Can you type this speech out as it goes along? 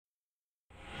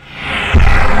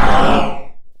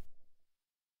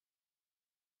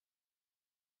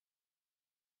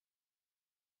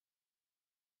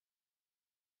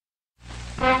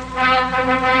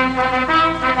This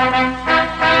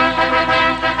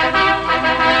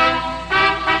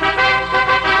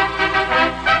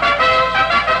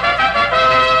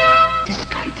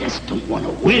guy just don't want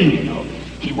to win, you know.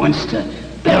 He wants to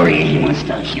bury you, he wants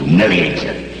to humiliate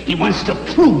you. He wants to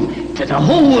prove to the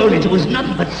whole world that it was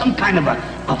nothing but some kind of a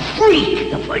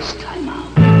freak the first time out.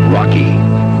 Rocky,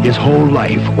 his whole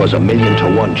life was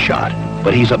 1,000,000-to-1 shot,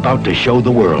 but he's about to show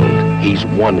the world he's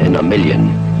 1 in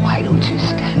 1,000,000. Why don't you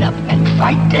stand up and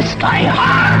fight this guy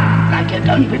hard like you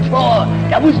done before?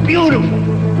 That was beautiful.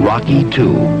 Rocky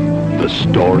 2, the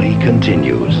story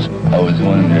continues. I was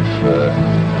wondering if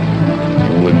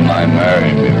you wouldn't mind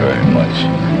marrying me very much.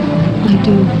 I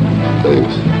do.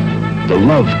 Thanks. The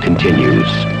love continues.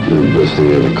 You're the best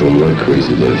thing ever come my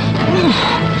crazy life.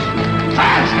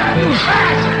 Faster!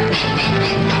 Faster!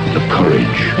 The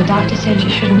courage. The doctor said you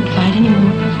shouldn't fight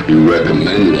anymore. You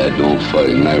recommended I don't fight,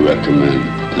 and I recommend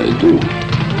that I do.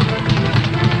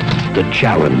 The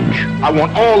challenge. I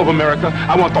want all of America,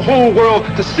 I want the whole world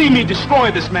to see me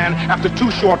destroy this man after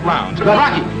 2 short rounds. Now,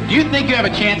 Rocky, do you think you have a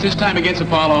chance this time against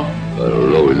Apollo? I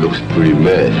don't know, he looks pretty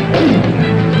mad.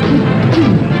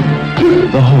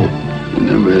 The hope. I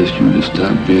never asked you to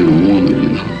stop being a woman, you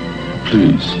know.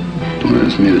 Please, don't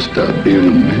ask me to stop being a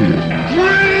man.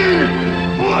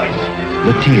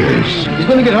 The tears. He's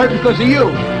gonna get hurt because of you.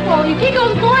 Well, if he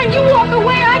goes blind, you walk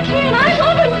away. I can't. I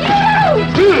love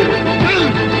you!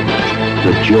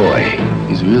 The joy.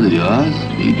 He's really yours?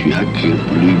 Adrian, I can't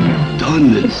believe you've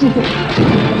done this.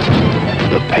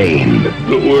 The pain.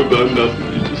 Don't worry about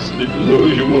nothing. You just sleep as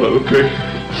long as you want, okay?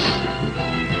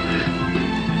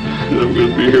 I'm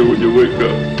gonna be here when you wake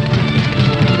up.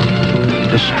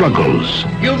 The struggles.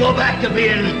 You go back to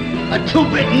being a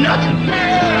two-bit nut.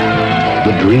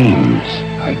 The dreams.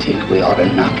 I think we ought to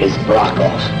knock his block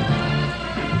off.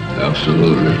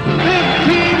 Absolutely.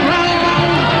 15 rounds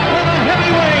for the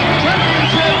heavyweight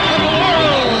championship of the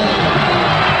world.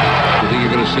 I think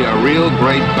you're going to see a real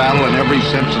great battle in every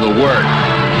sense of the word.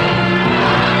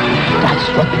 That's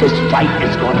what this fight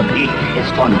is going to be.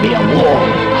 It's going to be a war.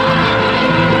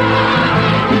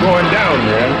 You're going down,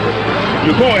 man.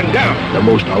 You're going down. The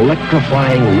most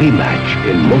electrifying rematch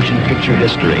in motion picture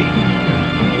history.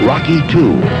 Rocky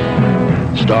 2,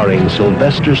 starring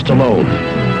Sylvester Stallone,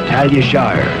 Talia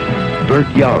Shire, Burt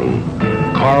Young,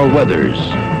 Carl Weathers,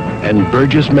 and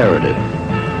Burgess Meredith.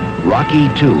 Rocky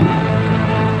 2,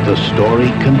 the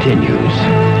story continues.